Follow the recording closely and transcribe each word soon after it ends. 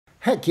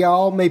Heck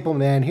y'all, Maple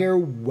Man here.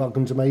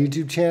 Welcome to my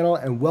YouTube channel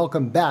and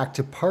welcome back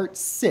to part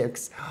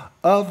 6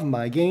 of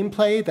my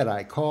gameplay that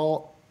I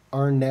call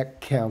Arneck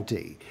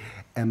County.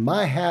 And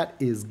my hat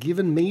is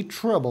giving me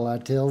trouble, I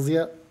tells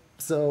ya.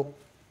 So,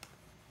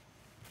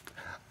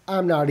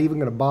 I'm not even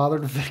going to bother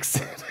to fix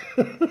it.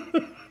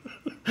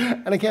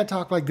 And I can't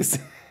talk like this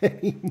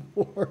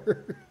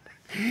anymore.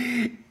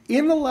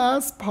 In the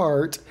last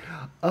part,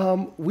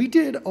 we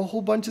did a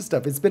whole bunch of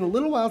stuff. It's been a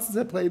little while since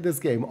I played this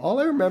game. All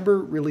I remember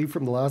really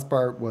from the last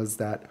part was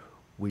that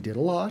we did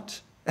a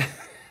lot.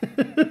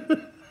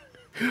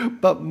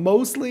 But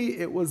mostly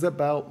it was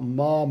about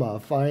Mama,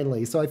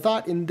 finally. So I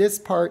thought in this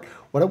part,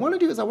 what I want to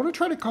do is I want to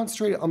try to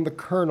concentrate on the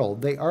Colonel.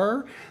 They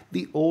are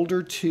the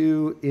older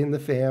two in the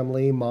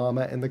family,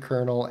 Mama and the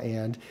Colonel.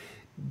 And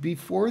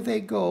before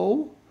they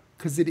go,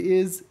 because it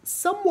is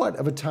somewhat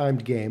of a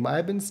timed game,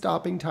 I've been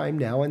stopping time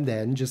now and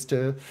then just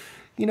to,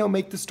 you know,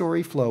 make the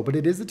story flow. But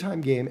it is a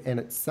time game, and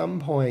at some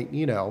point,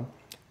 you know,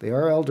 they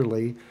are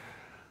elderly.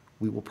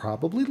 We will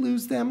probably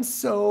lose them,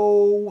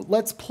 so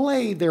let's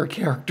play their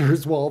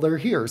characters while they're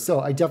here. So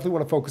I definitely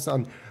want to focus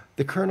on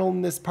the Colonel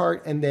in this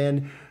part and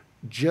then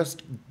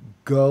just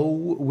go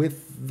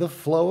with the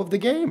flow of the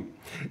game.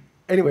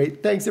 Anyway,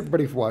 thanks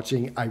everybody for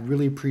watching. I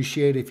really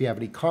appreciate it. If you have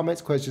any comments,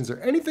 questions, or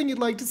anything you'd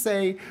like to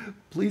say,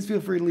 please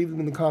feel free to leave them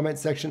in the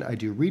comments section. I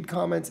do read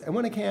comments, and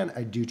when I can,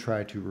 I do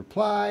try to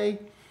reply.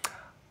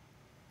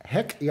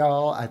 Heck,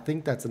 y'all, I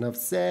think that's enough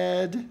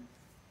said.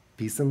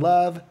 Peace and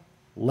love.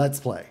 Let's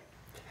play.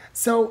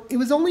 So it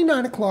was only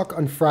 9 o'clock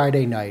on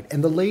Friday night,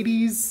 and the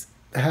ladies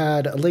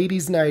had a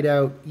ladies' night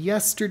out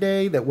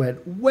yesterday that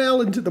went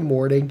well into the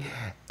morning,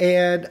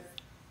 and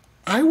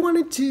I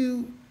wanted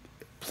to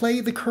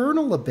play the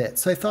Colonel a bit.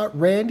 So I thought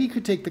Randy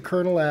could take the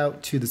Colonel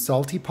out to the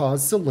Salty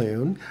Paws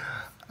Saloon,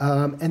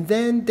 and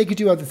then they could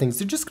do other things.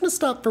 They're just going to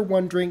stop for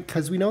one drink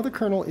because we know the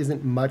Colonel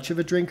isn't much of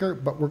a drinker,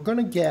 but we're going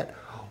to get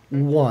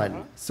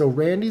one. So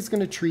Randy's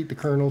going to treat the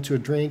Colonel to a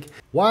drink.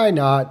 Why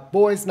not?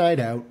 Boys' night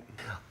out.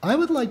 I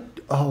would like,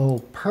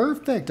 oh,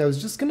 perfect. I was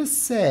just going to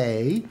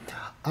say,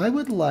 I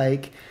would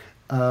like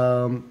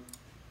the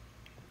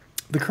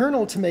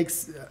Colonel to make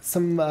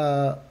some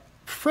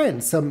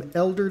friends,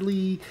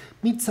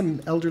 meet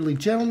some elderly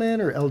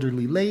gentlemen or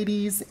elderly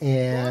ladies,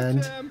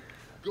 and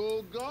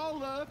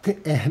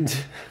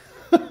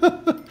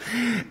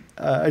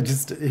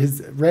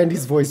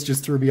Randy's voice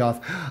just threw me off.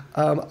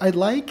 I'd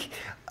like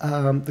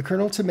the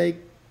Colonel to make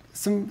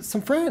some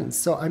friends.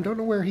 So I don't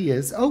know where he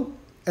is. Oh,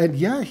 and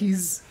yeah,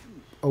 he's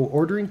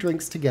ordering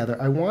drinks together.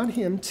 I want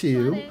him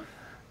to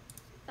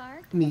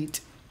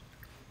meet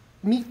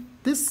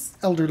this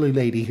elderly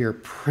lady here,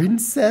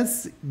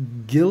 Princess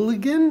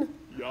Gilligan.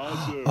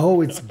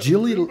 Oh, it's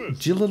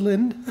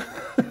Gillilan.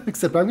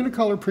 Except I'm going to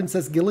call her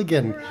Princess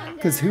Gilligan,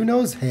 because who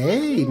knows?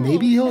 Hey,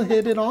 maybe he'll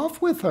hit it off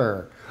with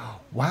her.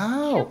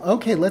 Wow.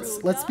 Okay,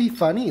 let's be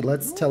funny.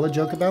 Let's tell a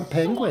joke about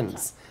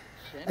penguins.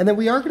 And then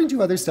we are going to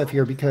do other stuff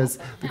here because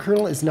the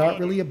Colonel is not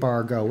really a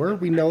bar goer.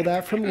 We know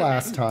that from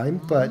last time,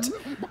 but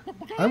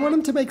I want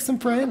him to make some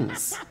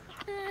friends.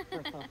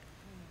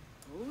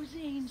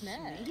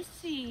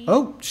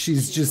 Oh,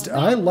 she's just,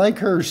 I like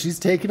her. She's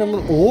taking a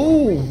little,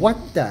 oh,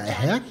 what the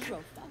heck?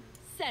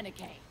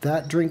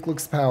 That drink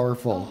looks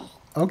powerful.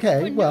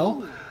 Okay,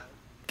 well,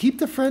 keep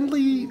the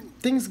friendly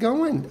things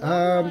going.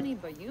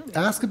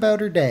 Ask about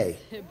her day.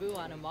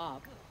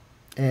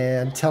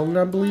 And tell an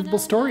unbelievable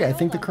story. I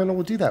think the Colonel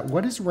will do that.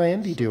 What is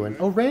Randy doing?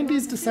 Oh,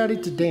 Randy's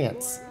decided to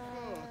dance.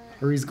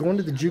 Or he's going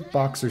to the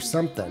jukebox or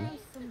something.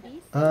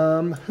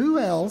 Who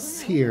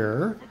else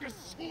here?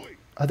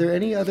 Are there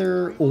any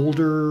other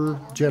older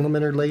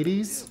gentlemen or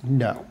ladies?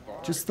 No,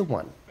 just the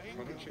one.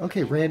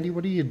 Okay, Randy,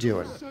 what are you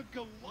doing?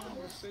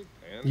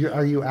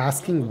 Are you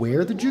asking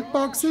where the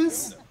jukebox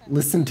is?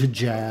 Listen to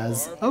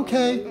jazz.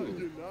 Okay.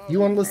 You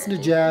want to listen to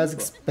jazz,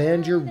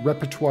 expand your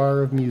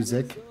repertoire of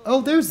music.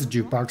 Oh, there's the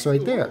jukebox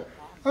right there.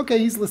 Okay,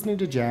 he's listening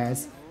to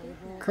jazz.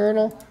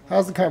 Colonel,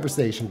 how's the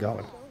conversation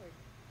going?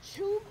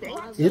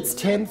 It's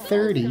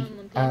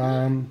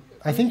 10:30.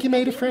 I think you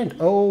made a friend.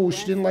 Oh,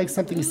 she didn't like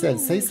something he said.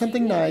 Say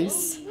something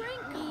nice.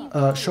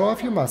 Show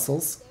off your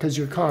muscles, because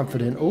you're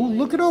confident. Oh,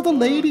 look at all the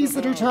ladies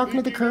that are talking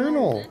to the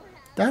Colonel.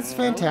 That's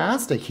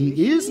fantastic.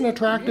 He is an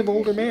attractive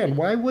older man.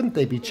 Why wouldn't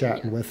they be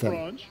chatting with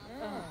him?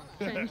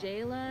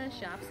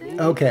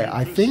 Okay,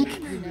 I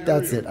think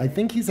that's it. I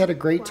think he's had a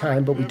great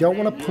time, but we don't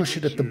want to push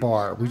it at the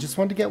bar. We just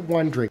want to get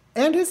one drink.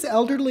 And his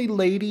elderly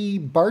lady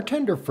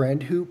bartender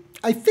friend, who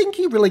I think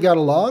he really got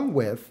along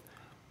with,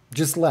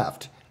 just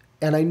left.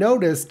 And I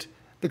noticed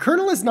the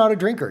Colonel is not a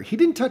drinker. He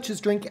didn't touch his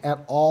drink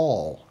at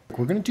all.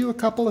 We're going to do a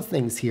couple of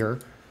things here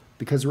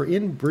because we're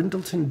in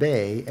Brindleton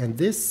Bay, and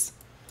this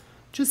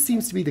just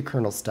seems to be the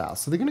Colonel's style.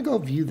 So they're going to go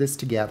view this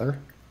together.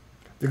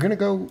 They're going to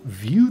go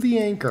view the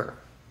anchor.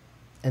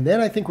 And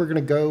then I think we're going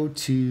to go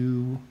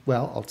to,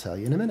 well, I'll tell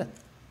you in a minute.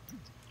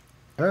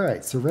 All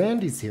right, so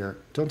Randy's here.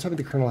 Don't tell me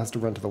the Colonel has to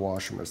run to the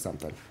washroom or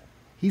something.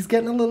 He's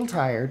getting a little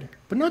tired,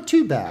 but not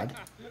too bad.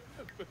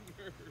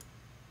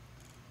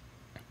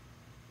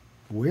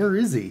 Where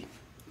is he?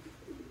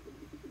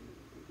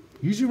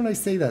 Usually when I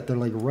say that, they're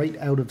like right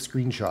out of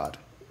screenshot.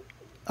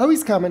 Oh,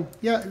 he's coming.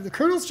 Yeah, the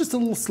Colonel's just a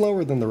little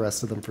slower than the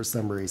rest of them for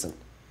some reason.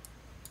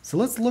 So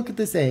let's look at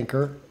this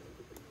anchor.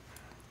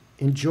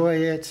 Enjoy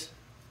it.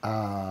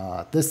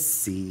 The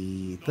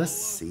sea. The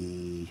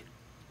sea.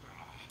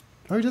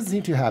 Oh, he doesn't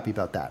seem too happy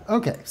about that.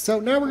 Okay, so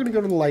now we're going to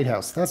go to the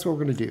lighthouse. That's what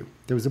we're going to do.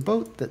 There was a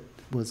boat that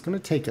was going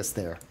to take us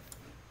there.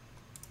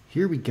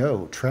 Here we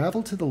go.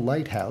 Travel to the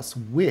lighthouse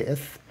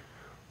with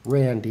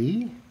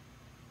Randy.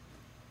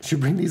 Should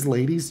bring these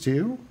ladies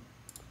too?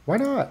 Why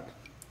not?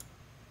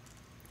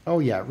 Oh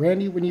yeah,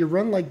 Randy, when you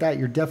run like that,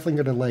 you're definitely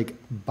going to like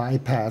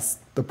bypass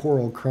the poor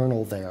old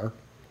Colonel there.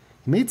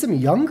 He made some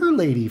younger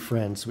lady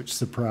friends, which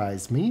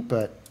surprised me,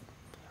 but...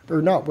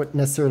 Or not what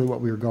necessarily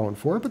what we were going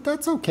for, but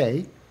that's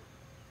okay.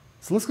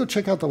 So let's go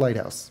check out the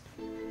lighthouse.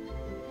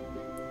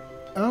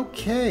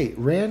 Okay,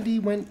 Randy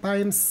went by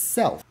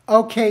himself.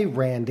 Okay,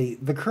 Randy,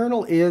 the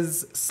Colonel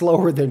is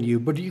slower than you,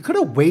 but you could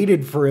have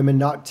waited for him and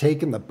not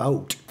taken the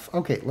boat.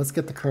 Okay, let's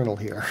get the Colonel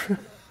here.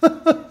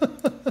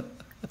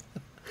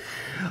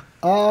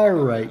 All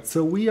right,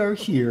 so we are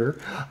here.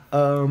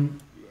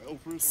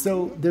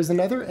 So there's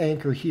another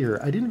anchor here.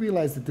 I didn't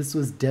realize that this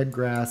was Dead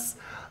Grass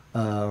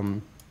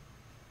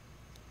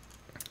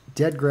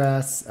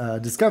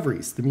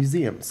Discoveries, the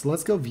museum. So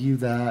let's go view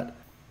that.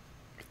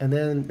 And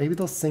then maybe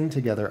they'll sing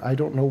together. I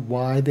don't know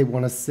why they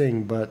want to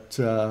sing, but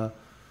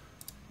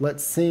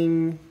let's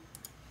sing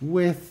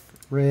with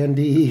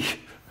Randy.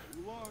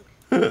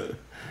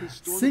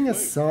 Sing a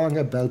song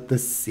about the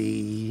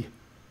sea.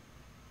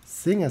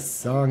 Sing a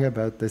song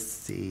about the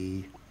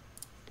sea.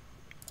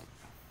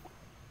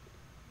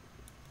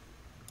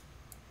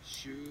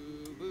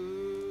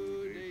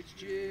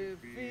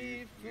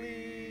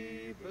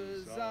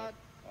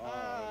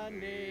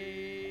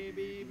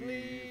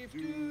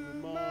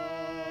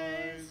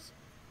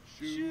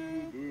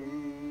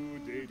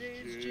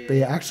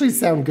 They actually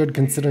sound good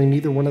considering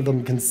neither one of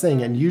them can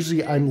sing, and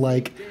usually I'm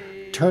like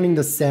turning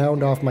the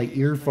sound off my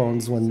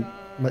earphones when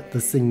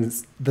the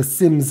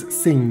Sims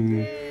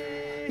sing.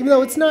 Even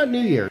though it's not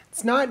New Year.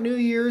 It's not New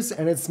Year's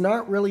and it's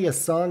not really a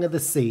song of the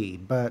sea,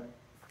 but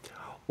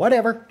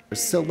whatever.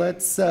 So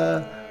let's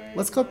go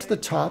up to the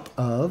top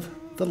of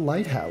the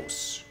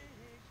lighthouse.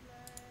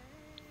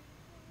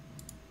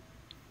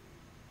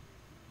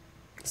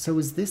 So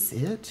is this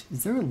it?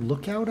 Is there a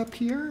lookout up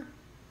here?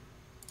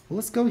 Well,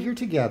 let's go here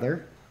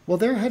together. Well,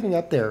 they're heading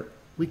up there.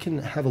 We can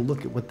have a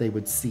look at what they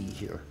would see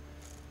here.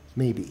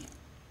 Maybe.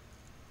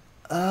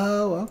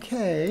 Oh,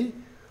 okay.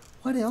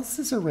 What else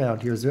is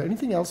around here? Is there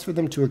anything else for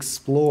them to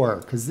explore?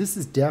 Because this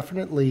is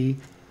definitely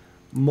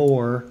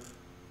more...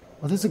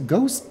 Oh, there's a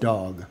ghost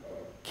dog.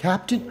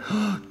 Captain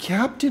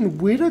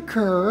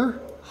Whitaker.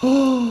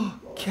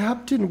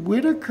 Captain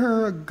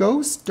Whitaker, a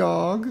ghost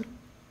dog.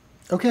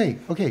 Okay.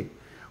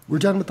 We're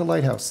done with the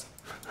lighthouse.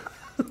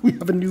 We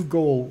have a new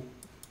goal.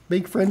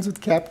 Make friends with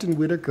Captain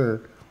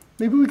Whitaker.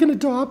 Maybe we can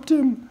adopt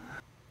him.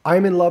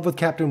 I'm in love with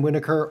Captain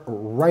Whitaker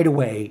right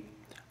away.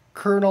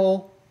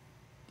 Colonel,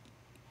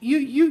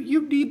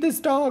 you need this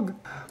dog.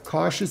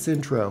 Cautious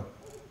intro.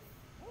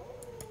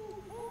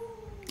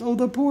 Oh,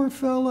 the poor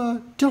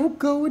fella. Don't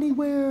go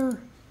anywhere.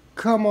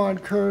 Come on,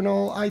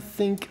 Colonel. I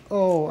think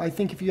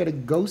if you had a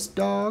ghost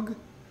dog.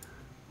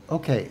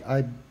 Okay,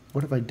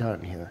 what have I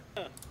done here?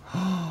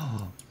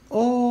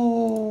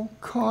 Oh,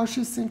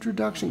 cautious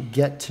introduction.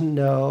 Get to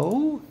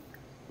know.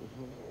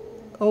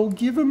 Oh,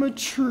 give him a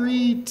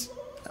treat.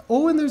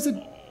 Oh, and there's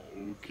a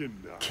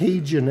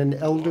Cajun, an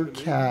elder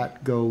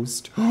cat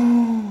ghost.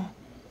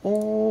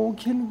 Oh,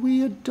 can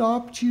we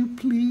adopt you,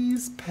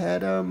 please?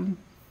 Pet him.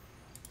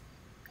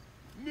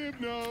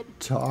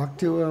 Talk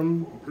to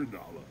him.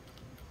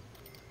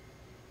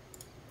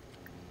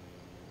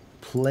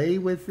 Play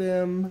with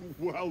him.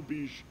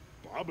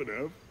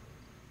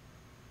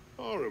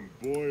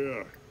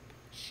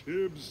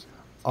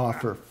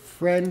 Offer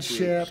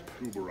friendship.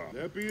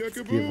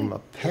 Give him a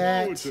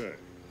pet.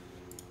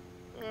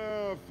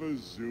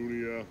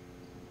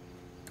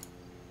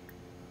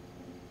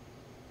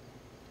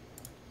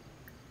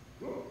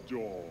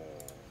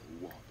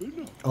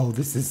 Oh,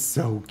 this is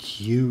so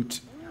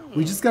cute.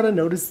 We just gotta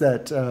notice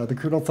that the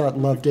Colonel thought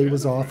Love Day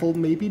was awful.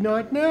 Maybe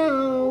not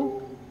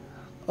now.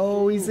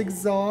 Oh, he's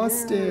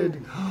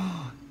exhausted.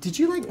 Did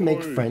you like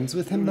make friends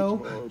with him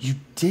though? You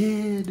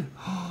did.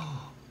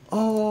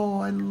 Oh,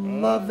 I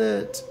love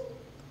it.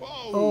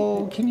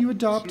 Oh, can you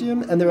adopt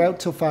him? And they're out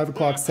till 5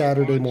 o'clock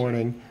Saturday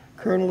morning.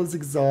 Colonel is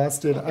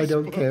exhausted. I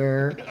don't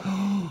care.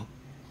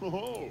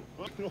 Oh,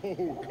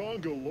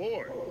 conga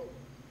lord.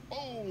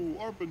 Oh,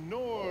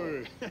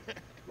 Arpanoy.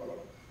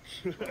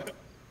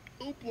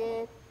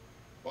 Oopla.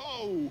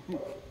 Oh,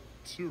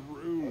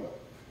 Taru.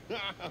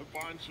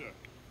 Pancha.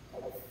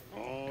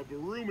 Oh,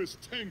 Barum is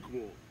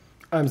Tenquil.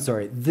 I'm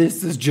sorry.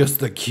 This is just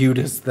the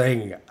cutest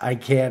thing. I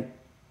can't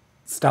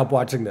stop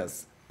watching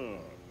this.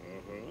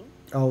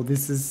 Oh,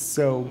 this is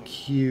so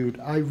cute.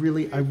 I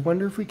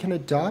wonder if we can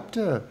adopt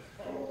a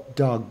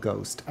dog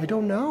ghost. I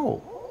don't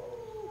know.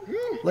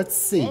 Let's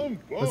see.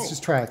 Let's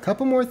just try a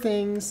couple more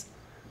things.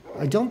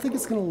 I don't think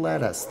it's going to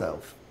let us,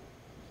 though.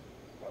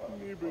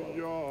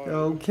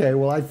 Okay,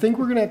 well, I think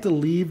we're going to have to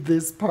leave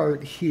this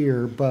part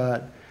here,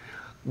 but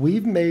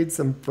we've made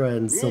some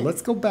friends. So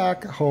let's go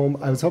back home.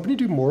 I was hoping to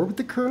do more with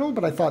the Colonel,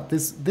 but I thought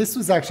this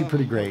was actually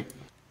pretty great.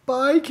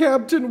 Bye,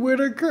 Captain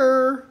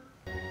Whitaker.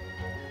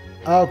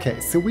 Okay,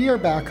 so we are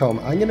back home.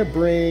 I'm going to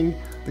bring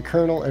the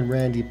Colonel and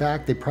Randy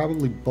back. They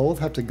probably both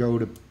have to go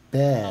to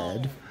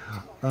bed.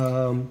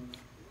 I'm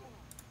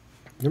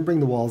going to bring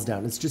the walls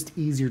down. It's just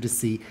easier to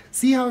see.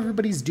 See how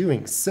everybody's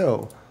doing.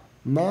 So,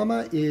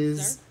 Mama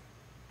is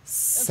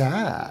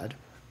sad.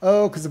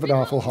 Oh, because of an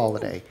awful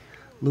holiday.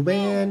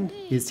 Luann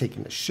is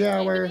taking a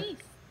shower.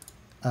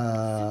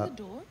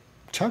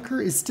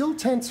 Tucker is still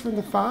tense from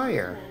the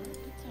fire.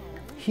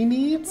 He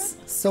needs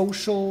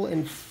social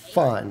and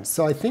fun.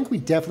 So I think we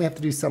definitely have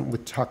to do something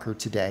with Tucker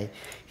today.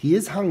 He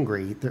is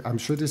hungry. I'm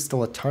sure there's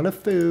still a ton of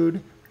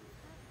food.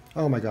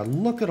 Oh my God,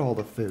 look at all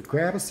the food.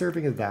 Grab a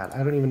serving of that. I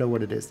don't even know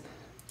what it is.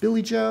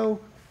 Billy Joe,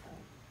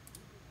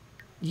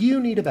 you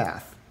need a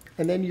bath.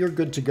 And then you're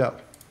good to go.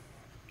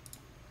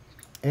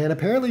 And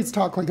apparently it's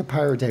Talk Like a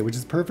Pirate Day, which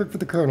is perfect for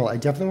the Colonel. I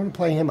definitely want to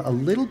play him a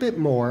little bit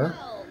more.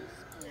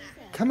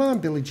 Come on,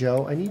 Billy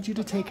Joe. I need you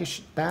to take a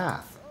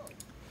bath.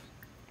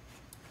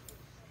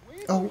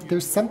 Oh,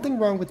 there's something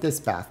wrong with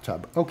this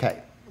bathtub.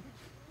 Okay.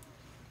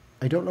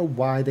 I don't know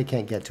why they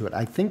can't get to it.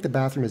 I think the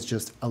bathroom is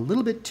just a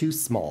little bit too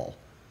small.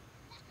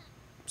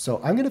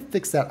 So I'm going to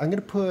fix that. I'm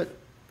going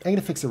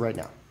to fix it right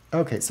now.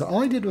 Okay, so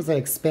all I did was I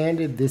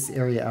expanded this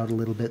area out a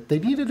little bit. They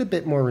needed a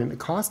bit more room. It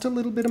cost a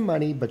little bit of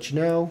money, but you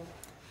know,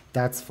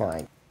 that's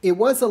fine. It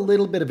was a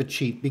little bit of a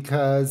cheat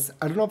because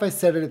I don't know if I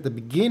said it at the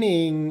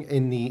beginning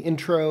in the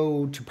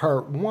intro to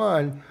part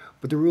 1,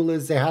 but the rule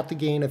is they have to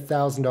gain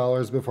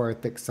 $1,000 before I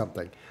fix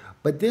something.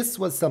 But this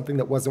was something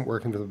that wasn't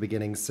working from the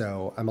beginning,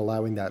 so I'm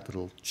allowing that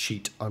little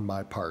cheat on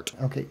my part.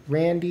 Okay,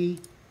 Randy,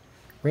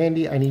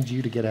 I need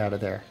you to get out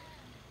of there.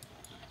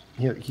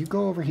 Here, you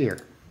go over here.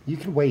 You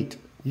can wait.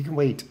 You can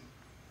wait.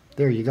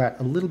 There, you got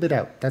a little bit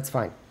out. That's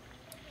fine.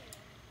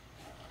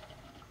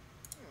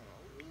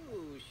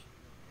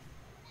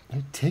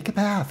 Take a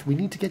bath. We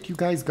need to get you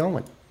guys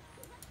going.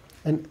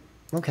 And,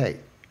 okay,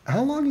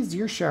 how long is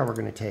your shower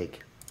going to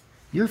take?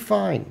 You're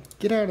fine.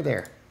 Get out of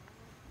there.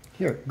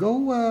 Here,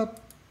 go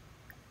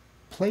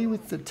play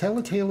with tell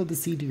a tale of the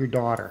sea to your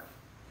daughter.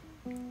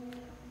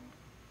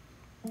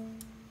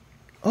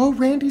 Oh,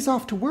 Randy's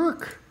off to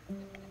work.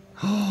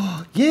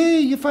 Oh, yay,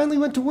 you finally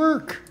went to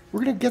work.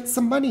 We're going to get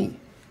some money.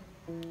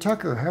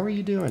 Tucker, how are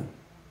you doing?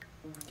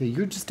 Okay,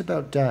 you're just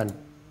about done.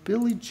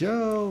 Billy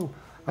Joe.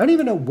 I don't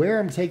even know where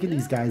I'm taking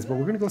these guys, but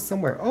we're going to go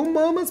somewhere. Oh,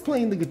 Mama's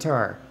playing the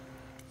guitar.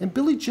 And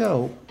Billy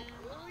Joe,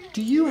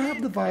 do you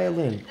have the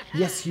violin?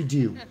 Yes, you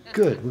do.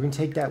 Good. We're going to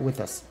take that with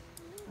us.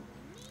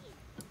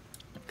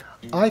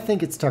 I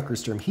think it's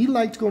Tucker's turn. He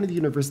liked going to the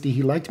university.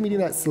 He liked meeting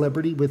that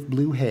celebrity with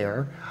blue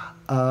hair.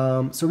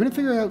 So we're going to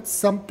figure out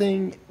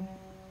something.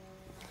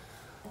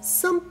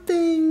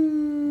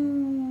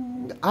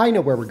 I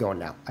know where we're going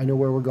now. I know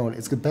where we're going.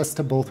 It's the best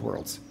of both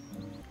worlds.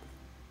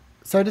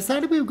 So I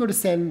decided we would go to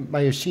San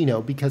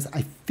Mayashino because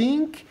I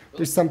think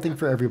there's something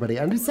for everybody.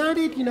 I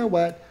decided, you know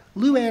what?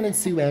 Luann and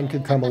Sue-Ann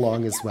could come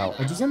along as well.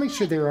 I just want to make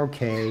sure they're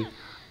okay.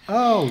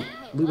 Oh,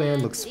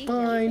 Luann looks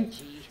fine.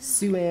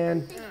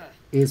 Sue-Ann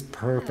is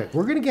perfect.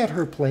 We're going to get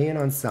her playing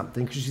on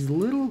something because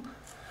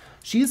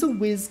she is a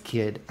whiz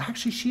kid.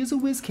 Actually, she is a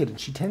whiz kid and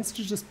she tends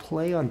to just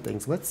play on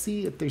things. Let's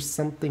see if there's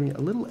something a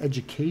little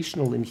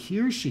educational in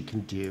here she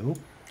can do.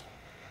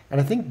 And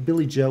I think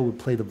Billy Joe would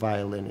play the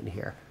violin in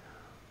here.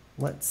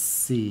 Let's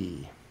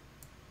see.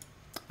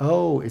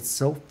 Oh, it's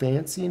so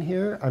fancy in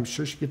here. I'm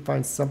sure she could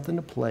find something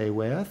to play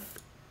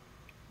with.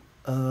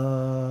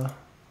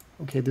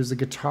 Okay, there's a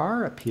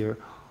guitar up here.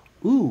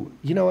 Ooh,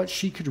 you know what?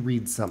 She could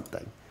read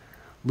something.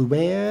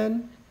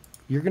 Luann,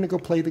 you're going to go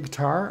play the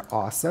guitar.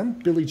 Awesome.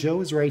 Billy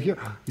Joe is right here.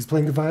 He's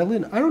playing the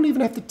violin. I don't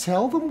even have to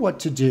tell them what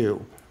to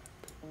do.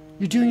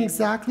 You're doing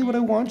exactly what I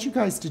want you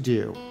guys to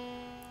do.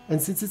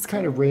 And since it's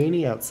kind of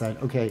rainy outside,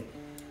 okay,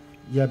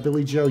 yeah,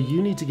 Billy Joe,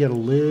 you need to get a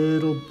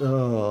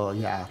little,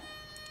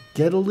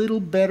 get a little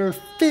better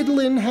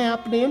fiddling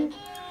happening.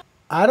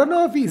 I don't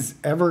know if he's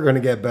ever going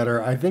to get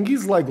better. I think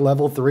he's like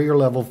level 3 or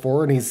level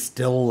 4 and he's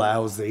still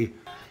lousy.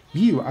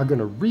 You are going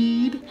to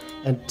read,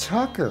 and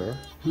Tucker,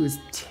 who is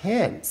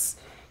tense,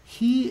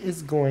 he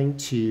is going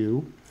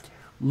to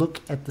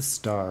look at the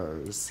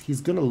stars.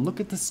 He's going to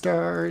look at the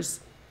stars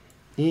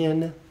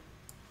in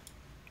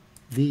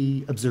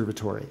the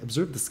observatory.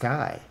 Observe the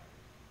sky.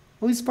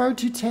 Well, he's far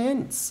too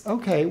tense.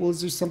 Okay, well,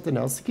 is there something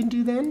else he can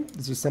do then?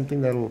 Is there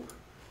something that'll,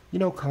 you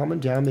know, calm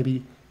him down?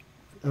 Maybe,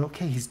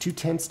 okay, he's too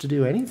tense to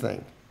do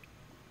anything.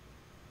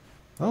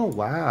 Oh,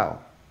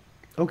 wow.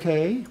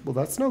 Okay, well,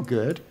 that's no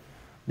good.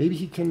 Maybe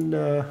he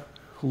can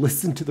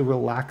listen to the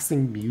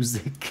relaxing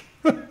music.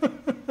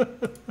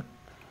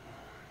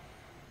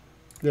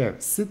 There,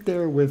 sit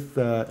there with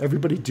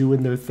everybody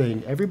doing their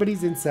thing.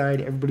 Everybody's inside,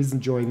 everybody's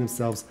enjoying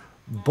themselves,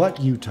 but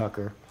you,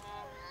 Tucker.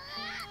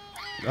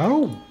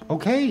 Oh,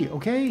 okay,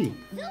 okay.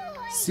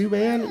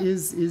 Sue-Ann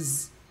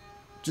is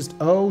just,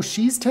 oh,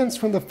 she's tense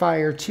from the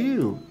fire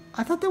too.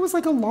 I thought that was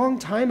like a long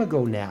time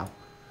ago now.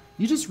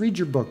 You just read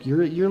your book.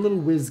 You're a little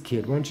whiz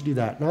kid. Why don't you do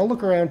that? And I'll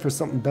look around for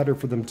something better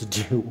for them to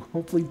do.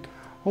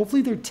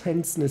 Hopefully their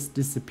tenseness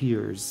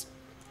disappears.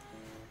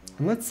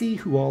 And let's see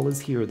who all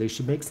is here. They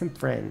should make some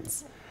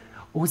friends.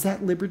 Oh, is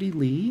that Liberty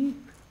Lee?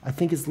 I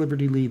think it's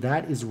Liberty Lee.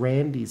 That is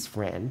Randy's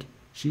friend.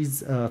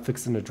 She's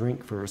fixing a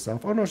drink for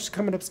herself. Oh, no, she's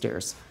coming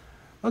upstairs.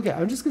 Okay,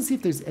 I'm just going to see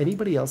if there's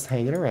anybody else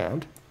hanging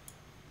around.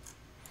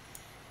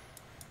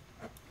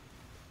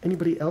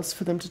 Anybody else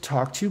for them to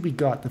talk to? We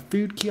got the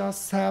food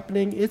kiosks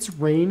happening. It's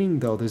raining,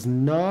 though. There's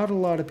not a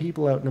lot of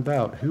people out and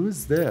about. Who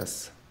is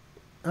this?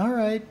 All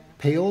right,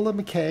 Paola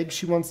McKegg.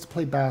 She wants to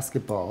play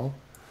basketball.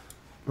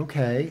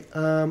 Okay.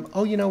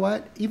 Oh, you know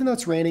what? Even though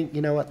it's raining,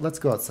 you know what? Let's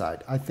go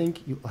outside. I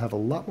think you'll have a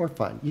lot more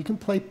fun. You can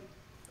play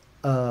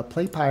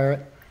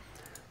pirate.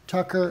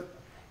 Tucker,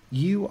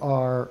 you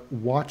are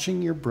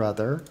watching your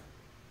brother.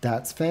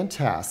 That's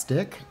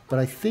fantastic. But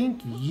I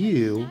think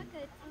you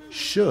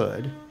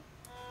should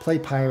play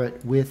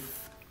pirate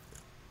with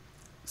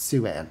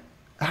Sue-Ann.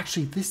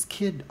 Actually, this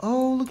kid.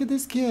 Oh, look at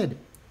this kid.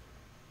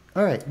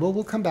 All right. Well,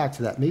 we'll come back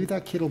to that. Maybe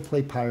that kid will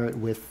play pirate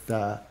with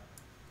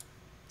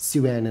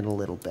Sue-Ann in a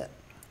little bit.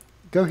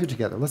 Go here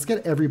together. Let's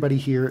get everybody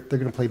here. They're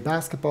going to play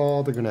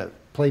basketball. They're going to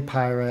play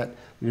pirate.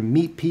 They're going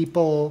to meet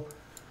people.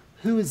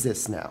 Who is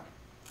this now?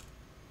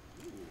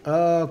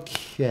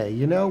 Okay.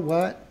 You know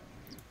what?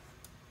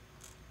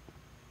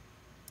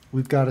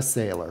 We've got a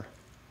sailor.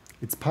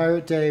 It's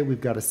Pirate Day.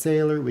 We've got a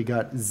sailor. We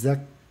got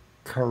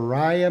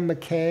Zechariah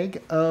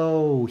McKegg.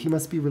 Oh, he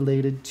must be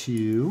related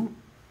to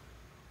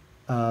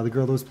the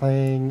girl that was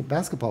playing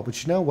basketball.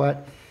 But you know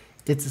what?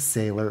 It's a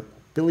sailor.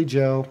 Billy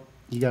Joe,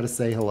 you got to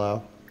say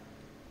hello.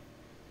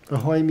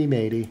 Ahoy, me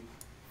matey.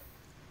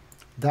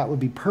 That would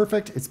be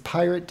perfect. It's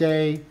Pirate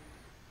Day.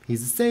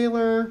 He's a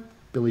sailor.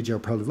 Billy Joe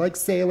probably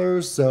likes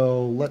sailors,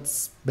 so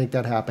let's make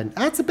that happen.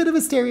 That's a bit of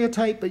a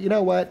stereotype, but you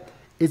know what?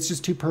 It's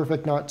just too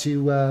perfect not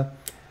to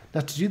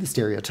do the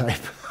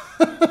stereotype.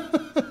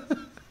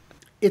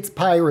 It's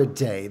Pirate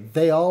Day.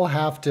 They all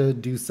have to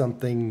do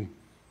something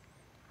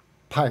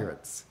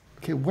pirates.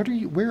 Okay,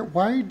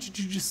 why did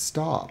you just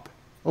stop?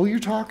 Oh, you're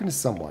talking to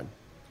someone.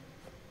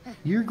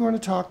 You're going to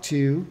talk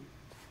to...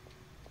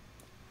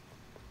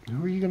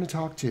 Who are you going to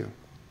talk to?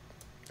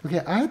 Okay,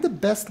 I had the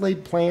best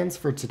laid plans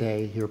for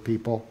today here,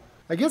 people.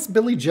 I guess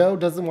Billy Joe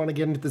doesn't want to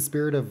get into the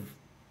spirit of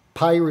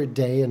Pirate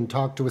Day and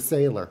talk to a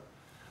sailor.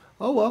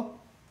 Oh, well,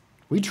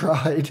 we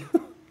tried.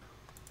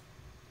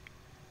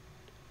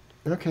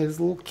 Okay, there's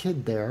a little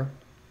kid there.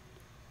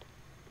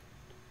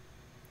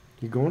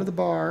 You're going to the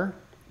bar.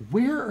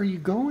 Where are you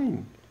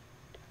going?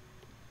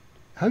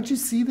 How'd you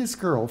see this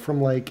girl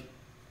from, like,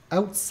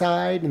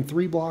 outside and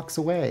 3 blocks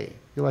away?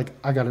 You're like,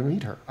 I gotta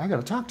meet her. I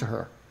gotta talk to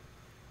her.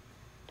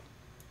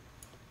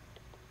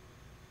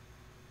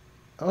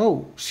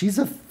 Oh, she's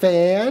a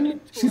fan?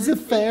 She's a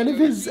fan of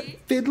his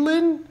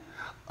fiddling?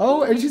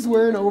 Oh, and she's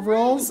wearing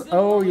overalls?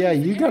 Oh, yeah,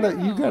 you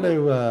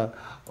gotta,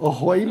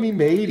 ahoy me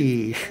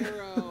matey.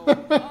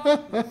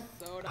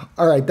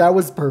 All right, that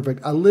was perfect.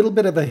 A little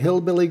bit of a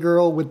hillbilly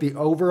girl with the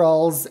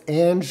overalls,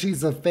 and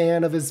she's a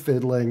fan of his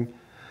fiddling.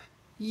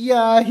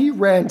 Yeah, he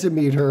ran to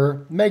meet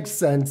her. Makes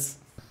sense.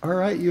 All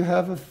right, you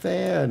have a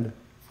fan.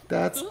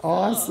 That's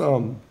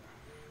awesome.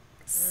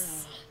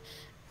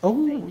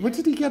 Oh, what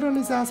did he get on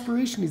his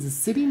aspiration? He's a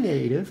city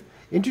native.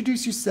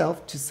 Introduce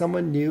yourself to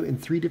someone new in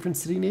 3 different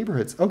city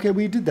neighborhoods. Okay,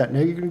 we did that. Now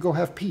you're going to go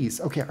have peace.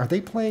 Okay, are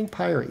they playing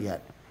pirate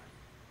yet?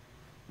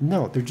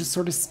 No, they're just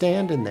sort of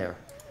standing there.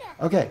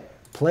 Okay,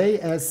 play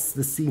as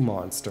the sea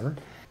monster.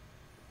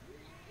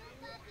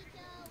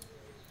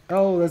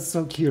 Oh, that's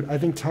so cute. I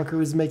think Tucker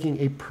is making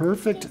a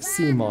perfect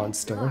sea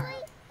monster.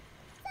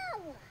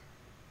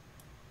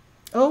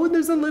 Oh, and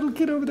there's a little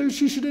kid over there.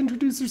 She should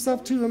introduce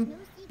herself to him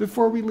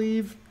before we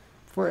leave,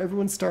 before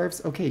everyone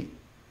starves. Okay,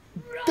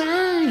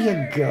 there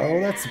you go.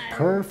 That's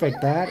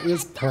perfect. That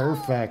is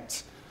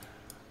perfect.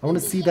 I want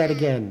to see that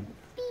again.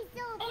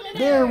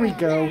 There we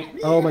go.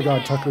 Oh my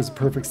God, Tucker's a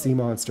perfect sea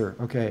monster.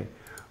 Okay,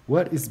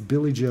 what is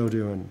Billy Joe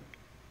doing?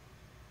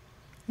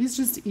 He's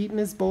just eating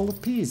his bowl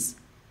of peas.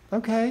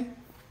 Okay,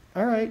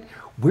 all right.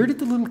 Where did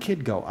the little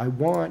kid go? I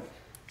want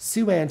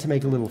Sue-Ann to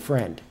make a little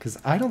friend, because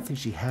I don't think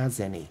she has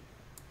any.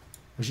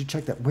 I should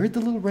check that. Where'd the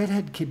little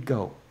redhead kid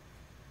go?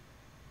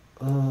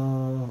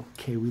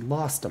 Okay, we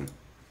lost him.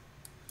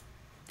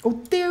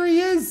 Oh, there he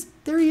is.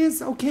 There he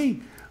is. Okay,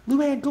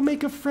 Luann, go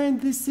make a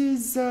friend. This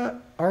is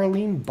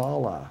Arlene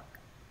Bala.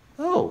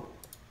 Oh,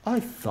 I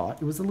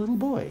thought it was a little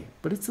boy,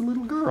 but it's a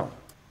little girl.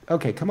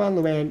 Okay, come on,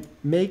 Luann.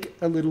 Make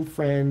a little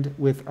friend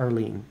with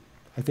Arlene.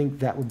 I think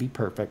that would be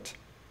perfect.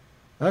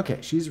 Okay,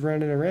 she's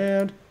running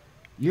around.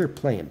 You're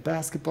playing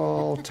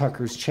basketball.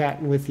 Tucker's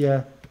chatting with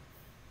you.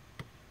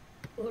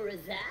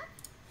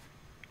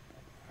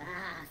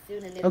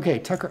 Okay,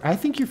 Tucker, I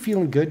think you're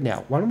feeling good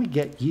now. Why don't we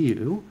get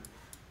you?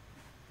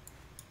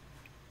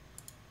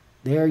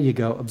 There you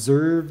go.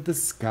 Observe the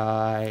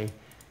sky.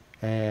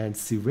 And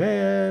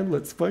Sue-Ann,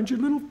 let's find your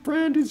little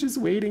friend who's just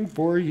waiting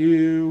for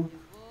you.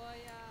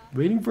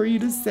 Waiting for you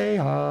to say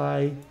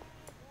hi.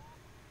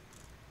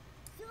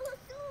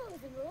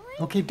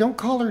 Okay, don't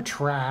call her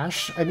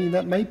trash. I mean,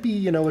 that might be,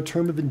 you know, a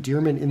term of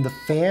endearment in the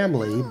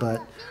family,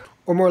 but...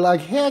 Or more like,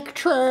 heck,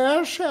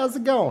 trash, how's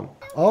it going?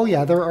 Oh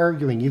yeah, they're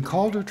arguing. You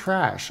called her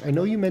trash. I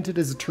know you meant it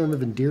as a term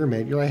of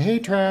endearment. You're like, hey,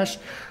 trash.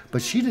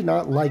 But she did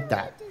not like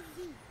that.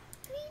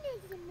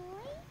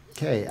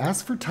 Okay,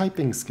 ask for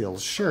typing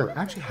skills. Sure.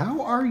 Actually,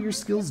 how are your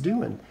skills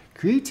doing?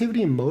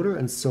 Creativity and motor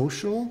and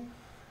social?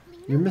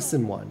 You're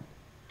missing one.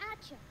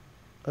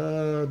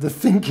 The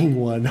thinking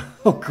one.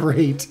 Oh,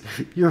 great.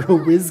 You're a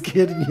whiz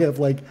kid and you have,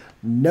 like,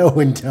 no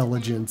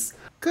intelligence.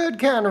 Good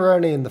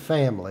counteroni in the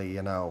family,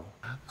 you know.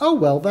 Oh,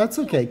 well, that's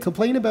okay.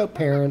 Complain about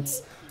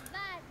parents.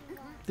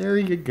 There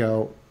you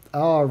go.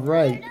 All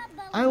right.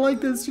 I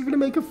like this. You're going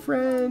to make a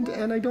friend,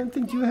 and I don't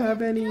think you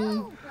have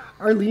any.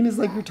 Arlene is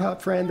like your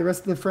top friend. The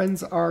rest of the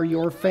friends are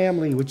your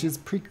family, which is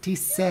pretty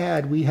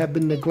sad. We have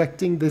been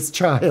neglecting this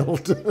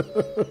child.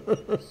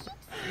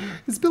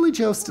 Is Billy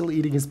Joe still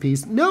eating his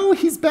piece? No,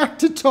 he's back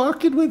to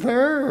talking with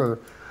her.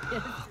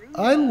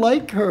 I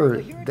like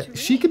her.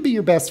 She could be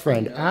your best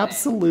friend.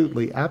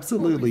 Absolutely,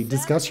 absolutely.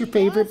 Discuss your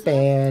favorite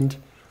band.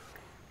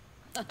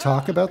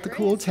 Talk about the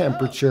cool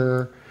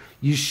temperature.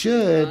 You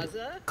should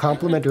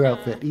compliment her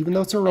outfit, even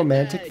though it's a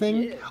romantic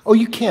thing. Oh,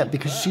 you can't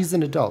because she's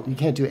an adult. You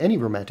can't do any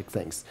romantic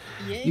things.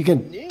 You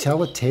can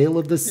tell a tale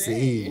of the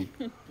sea.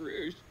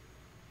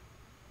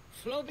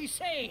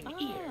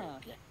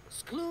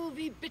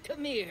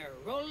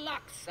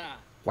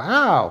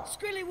 Wow.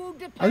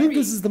 I think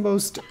this is the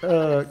most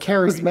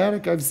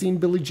charismatic I've seen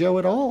Billy Joe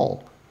at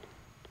all.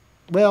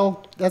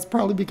 Well, that's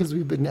probably because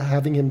we've been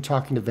having him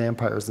talking to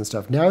vampires and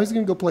stuff. Now he's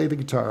going to go play the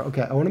guitar.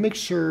 Okay, I want to make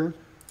sure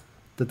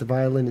that the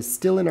violin is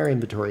still in our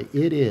inventory.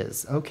 It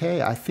is.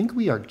 Okay, I think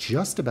we are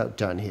just about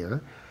done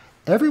here.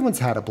 Everyone's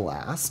had a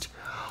blast.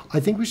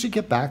 I think we should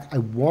get back. I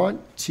want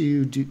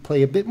to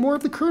play a bit more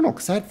of the Colonel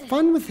because I had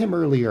fun with him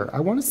earlier. I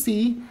want to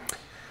see. I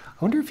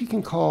wonder if you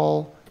can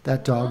call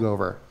that dog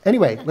over.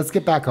 Anyway, let's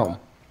get back home.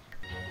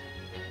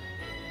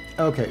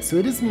 Okay, so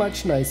it is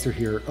much nicer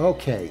here.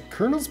 Okay,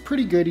 Colonel's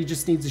pretty good. He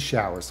just needs a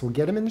shower. So we'll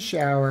get him in the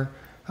shower.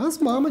 How's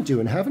Mama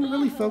doing? Haven't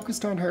really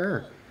focused on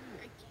her.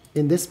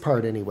 In this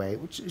part anyway.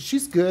 Which,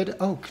 she's good.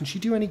 Oh, can she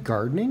do any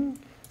gardening?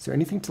 Is there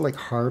anything to like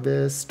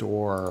harvest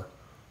or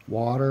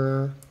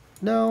water?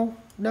 No,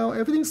 no,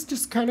 everything's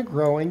just kind of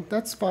growing.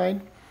 That's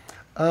fine.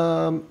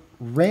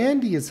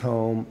 Randy is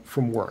home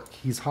from work.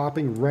 He's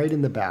hopping right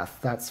in the bath.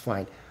 That's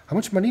fine. How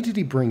much money did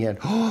he bring in?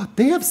 Oh,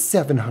 they have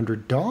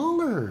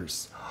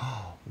 $700.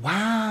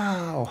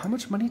 Wow. How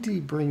much money did he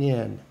bring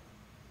in?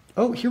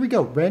 Oh, here we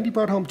go. Randy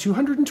brought home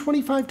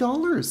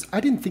 $225. I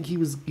didn't think he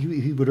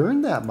would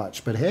earn that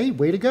much, but hey,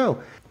 way to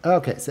go.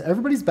 Okay, so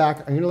everybody's back.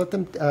 I'm going to let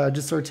them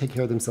just sort of take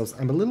care of themselves.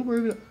 I'm a little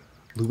worried.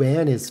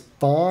 Luann is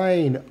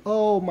fine.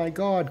 Oh my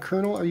God.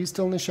 Colonel, are you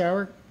still in the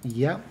shower?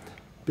 Yeah.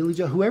 Billy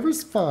Joe,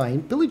 whoever's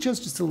fine. Billy Joe's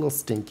just a little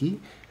stinky.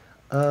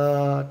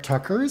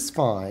 Tucker is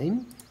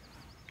fine.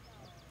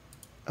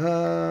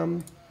 Okay,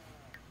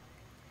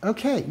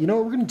 you know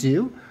what we're going to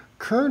do?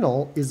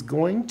 Colonel is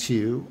going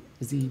to,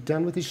 is he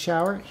done with his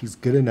shower? He's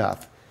good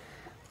enough.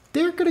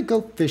 They're going to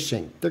go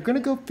fishing. They're going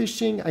to go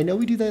fishing. I know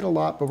we do that a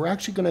lot, but we're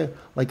actually going to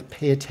like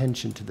pay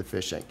attention to the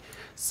fishing.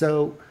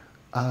 So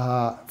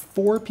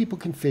 4 people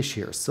can fish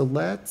here. So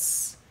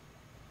let's,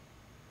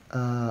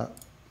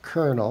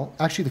 Colonel,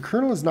 actually the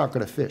Colonel is not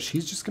going to fish.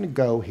 He's just going to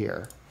go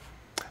here.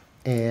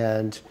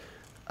 And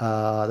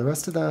the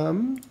rest of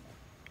them,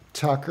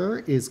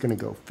 Tucker is going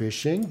to go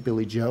fishing.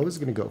 Billy Joe is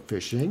going to go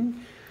fishing.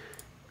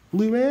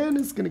 Luann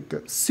is going to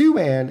go,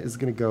 Sue-Ann is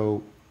going to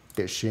go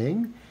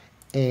fishing,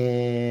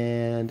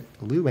 and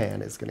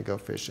Luann is going to go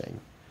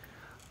fishing.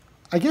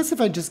 I guess if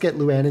I just get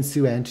Luann and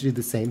Sue-Ann to do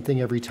the same thing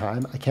every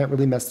time, I can't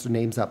really mess their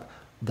names up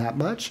that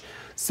much.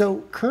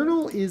 So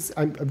Colonel is,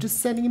 I'm just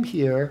sending him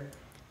here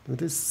with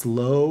this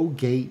slow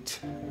gait.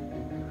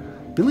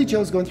 Billy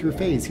Joe's going through a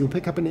phase. He'll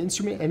pick up an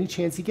instrument any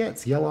chance he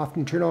gets. Yell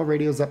often, turn all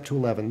radios up to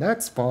 11.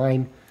 That's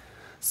fine.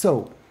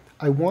 So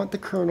I want the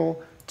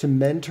Colonel to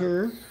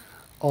mentor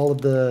all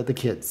of the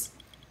kids.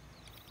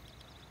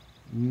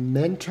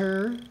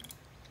 Mentor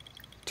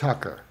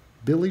Tucker.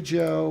 Billy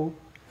Joe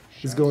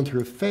is going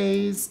through a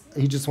phase.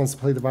 He just wants to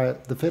play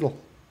the fiddle.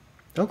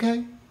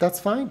 Okay, that's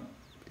fine.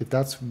 If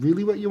that's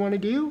really what you want to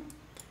do,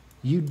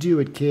 you do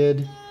it,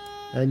 kid.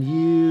 And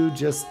you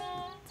just,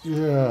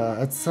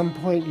 at some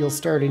point you'll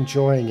start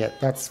enjoying it.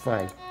 That's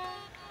fine.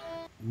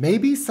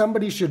 Maybe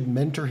somebody should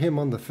mentor him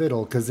on the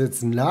fiddle because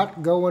it's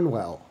not going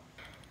well.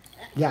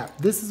 Yeah,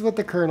 this is what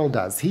the Colonel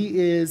does. He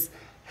is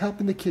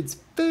helping the kids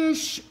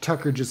fish.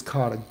 Tucker just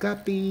caught a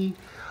guppy.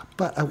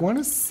 But I want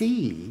to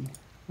see,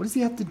 what does he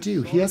have to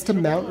do? He has to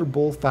mount or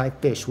bowl 5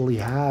 fish. Well, he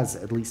has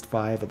at least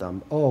 5 of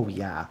them. Oh,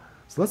 yeah.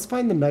 So let's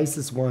find the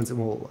nicest ones and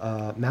we'll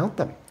mount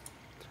them.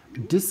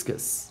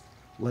 Discus.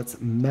 Let's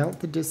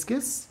mount the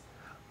discus.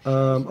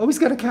 Oh, he's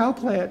got a cow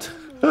plant.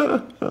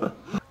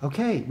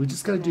 Okay, we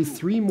just got to do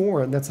 3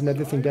 more and that's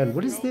another thing done.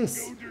 What is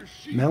this?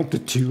 Mount the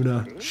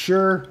tuna.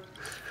 Sure.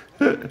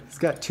 He's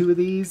got 2 of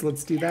these.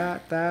 Let's do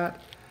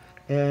that.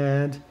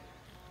 And,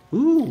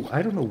 ooh,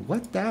 I don't know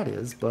what that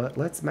is, but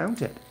let's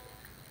mount it.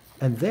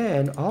 And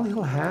then all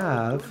he'll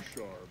have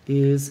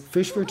is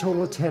fish for a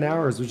total of 10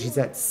 hours, which is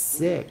at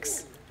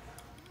 6.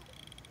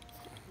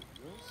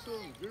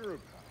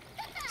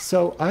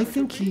 So I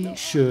think he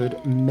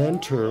should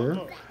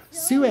mentor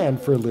Sue-Ann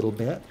for a little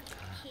bit.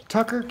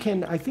 Tucker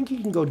I think he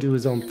can go do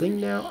his own thing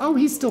now. Oh,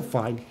 he's still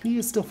fine. He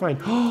is still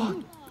fine.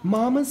 Oh,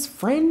 Mama's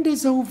friend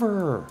is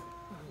over.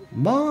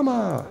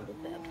 Mama,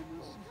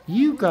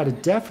 you got to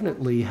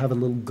definitely have a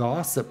little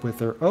gossip with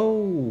her.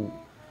 Oh,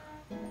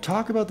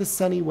 talk about the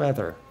sunny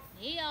weather.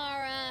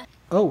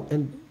 Oh,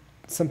 and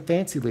some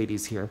fancy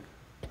ladies here.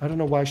 I don't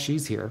know why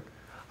she's here.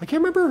 I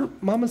can't remember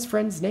Mama's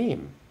friend's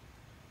name.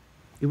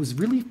 It was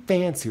really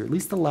fancy, or at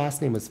least the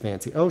last name was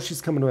fancy. Oh,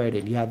 she's coming right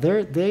in. Yeah,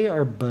 they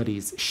are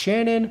buddies.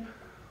 Shannon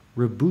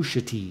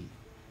Rabushati.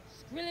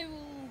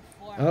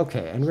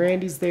 Okay, and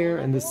Randy's there,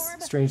 and this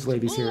strange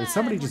lady's here, and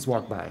somebody just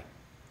walked by.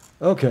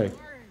 Okay.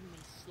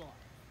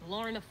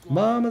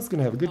 Mama's going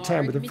to have a good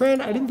time with her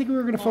friend. I didn't think we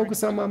were going to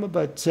focus on Mama,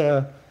 but,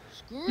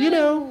 you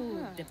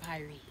know,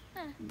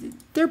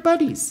 they're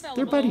buddies.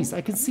 They're buddies.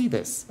 I can see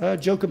this.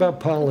 Joke about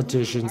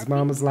politicians.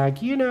 Mama's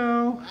like, you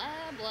know,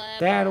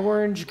 that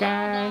orange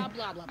guy,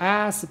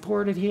 I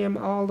supported him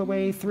all the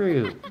way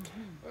through.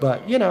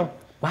 But, you know,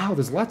 wow,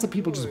 there's lots of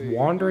people just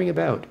wandering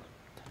about.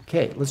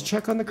 Okay, let's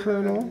check on the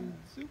Colonel.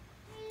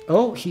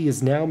 Oh, he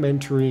is now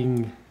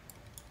mentoring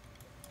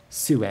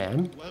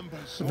Sue-Ann.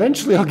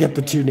 Eventually I'll get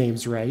the two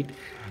names right.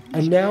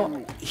 And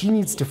now he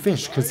needs to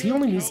fish, because he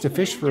only needs to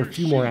fish for a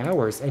few more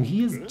hours, and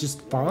he is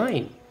just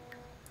fine.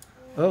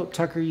 Oh,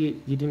 Tucker,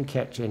 you didn't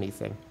catch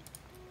anything.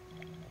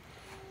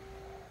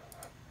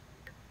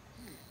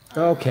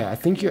 Okay, I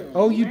think you're...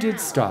 Oh, you did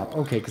stop.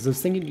 Okay, because I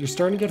was thinking you're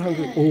starting to get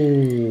hungry.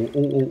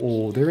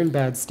 Oh, they're in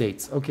bad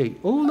states. Okay.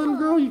 Oh, little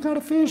girl, you got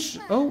to fish.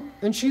 Oh,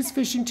 and she's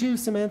fishing too,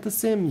 Samantha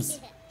Sims.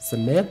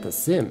 Samantha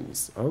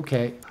Sims.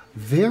 Okay.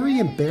 Very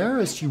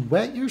embarrassed. You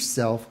wet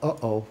yourself.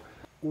 Uh-oh.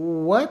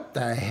 What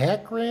the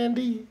heck,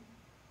 Randy?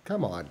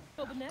 Come on.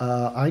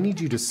 I need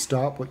you to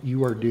stop what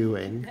you are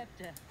doing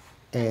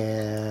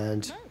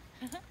and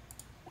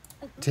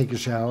take a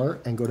shower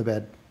and go to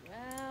bed.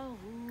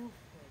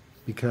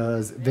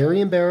 Because very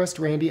embarrassed,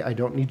 Randy. I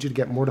don't need you to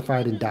get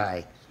mortified and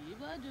die.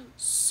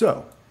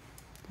 So,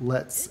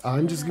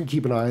 I'm just going to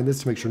keep an eye on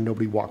this to make sure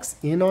nobody walks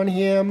in on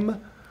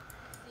him.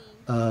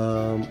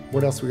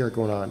 What else we got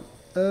going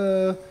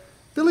on?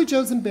 Billy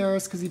Joe's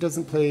embarrassed because he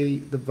doesn't play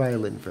the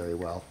violin very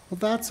well. Well,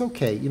 that's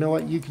okay. You know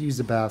what? You could use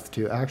a bath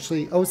too.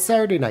 Actually, oh,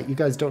 Saturday night. You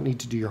guys don't need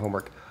to do your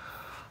homework.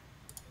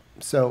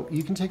 So,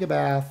 you can take a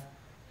bath.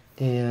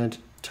 And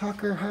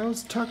Tucker,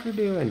 how's Tucker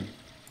doing?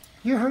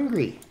 You're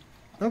hungry.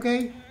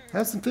 Okay,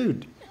 have some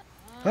food.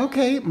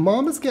 Okay,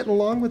 Mama's getting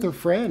along with her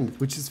friend,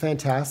 which is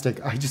fantastic.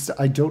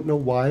 I don't know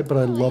why, but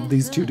I love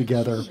these two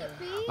together.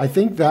 I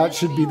think that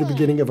should be the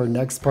beginning of our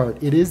next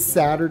part. It is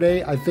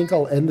Saturday. I think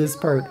I'll end this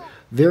part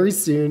very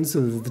soon so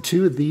that the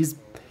two of these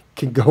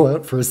can go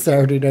out for a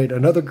Saturday night,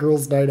 another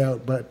girls' night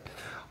out. But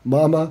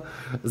Mama,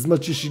 as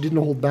much as she didn't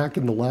hold back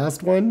in the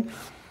last one,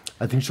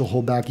 I think she'll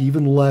hold back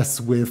even less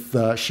with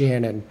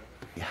Shannon.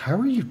 How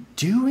are you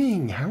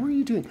doing? How are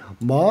you doing?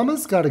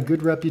 Mama's got a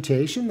good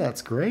reputation.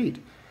 That's great.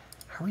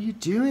 How are you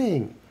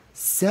doing?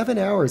 7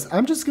 hours.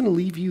 I'm just going to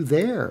leave you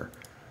there.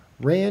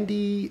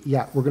 Randy,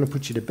 yeah, we're going to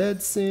put you to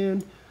bed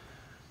soon.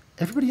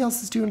 Everybody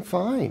else is doing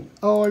fine.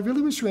 Oh, I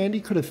really wish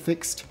Randy could have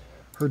fixed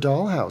her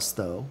dollhouse,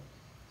 though.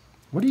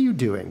 What are you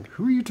doing?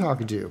 Who are you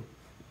talking to?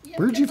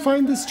 Where'd you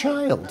find this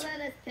child?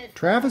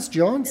 Travis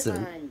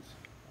Johnson.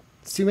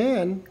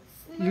 Sue-Ann,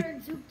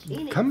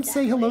 come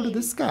say hello to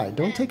this guy.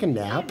 Don't take a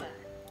nap.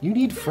 You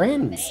need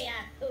friends.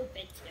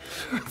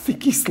 I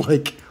think he's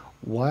like,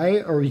 why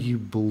are you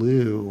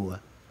blue?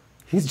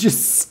 He's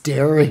just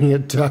staring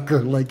at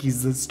Tucker like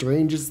he's the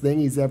strangest thing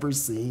he's ever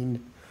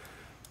seen.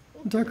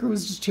 And Tucker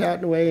was just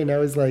chatting away, and I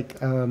was like,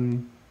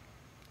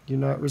 you're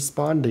not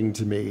responding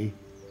to me.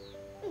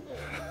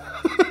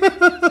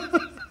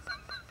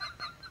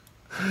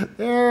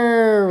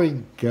 There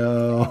we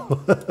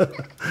go.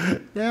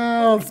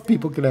 Now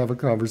people can have a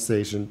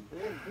conversation.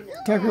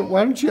 Tucker,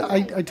 why don't you...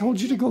 I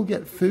told you to go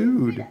get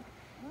food.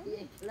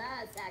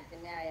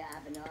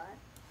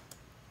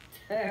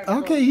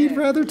 Okay, he'd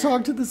rather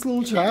talk to this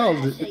little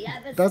child.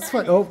 That's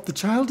fine. Oh, the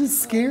child is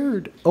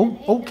scared.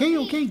 Oh,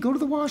 okay, go to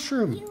the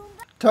washroom.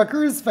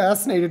 Tucker is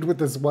fascinated with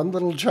this one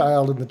little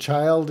child, and the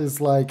child is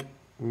like,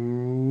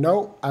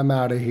 no, I'm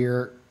out of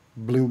here,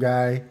 blue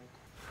guy.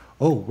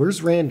 Oh,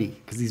 where's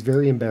Randy? Because he's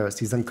very embarrassed.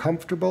 He's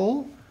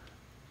uncomfortable.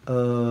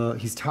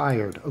 He's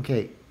tired.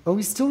 Okay. Oh,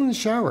 he's still in the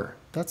shower.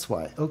 That's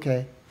why.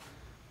 Okay.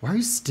 Why are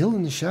you still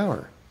in the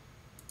shower?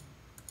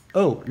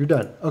 Oh, you're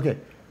done. Okay.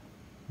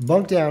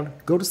 Bunk down.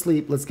 Go to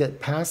sleep. Let's get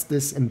past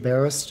this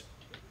embarrassed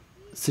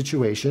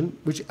situation,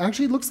 which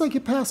actually looks like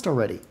it passed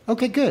already.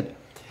 Okay, good.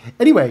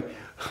 Anyway,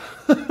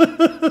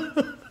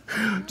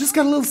 just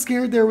got a little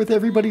scared there with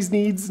everybody's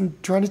needs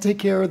and trying to take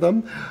care of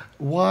them.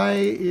 Why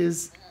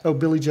is... Oh,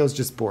 Billy Joe's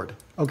just bored.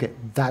 Okay,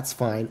 that's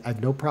fine. I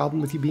have no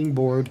problem with you being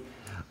bored.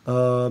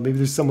 Maybe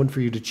there's someone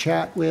for you to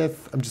chat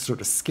with. I'm just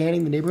sort of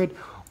scanning the neighborhood.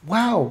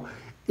 Wow,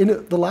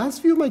 In the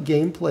last few of my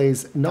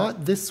gameplays,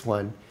 not this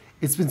one,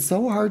 it's been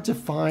so hard to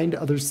find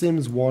other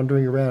Sims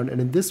wandering around. And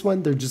in this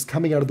one, they're just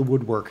coming out of the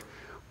woodwork,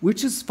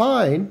 which is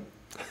fine.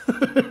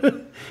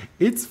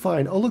 It's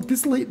fine. Oh, look,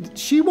 this lady,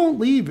 she won't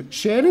leave.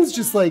 Shannon's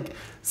just like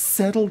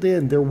settled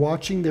in. They're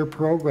watching their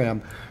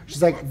program.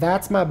 She's like,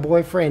 that's my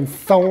boyfriend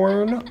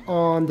Thorn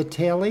on the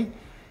telly.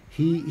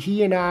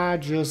 He and I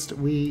just,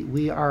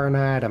 we are an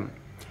item.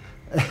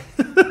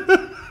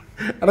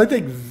 And I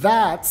think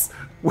that's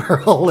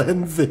where I'll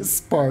end this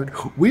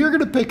part. We are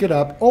going to pick it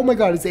up. Oh my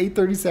God, it's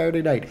 8:30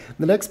 Saturday night.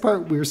 The next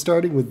part, we're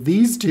starting with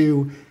these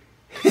two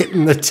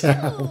hitting the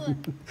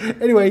town.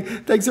 Anyway,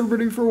 thanks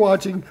everybody for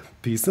watching.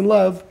 Peace and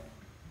love.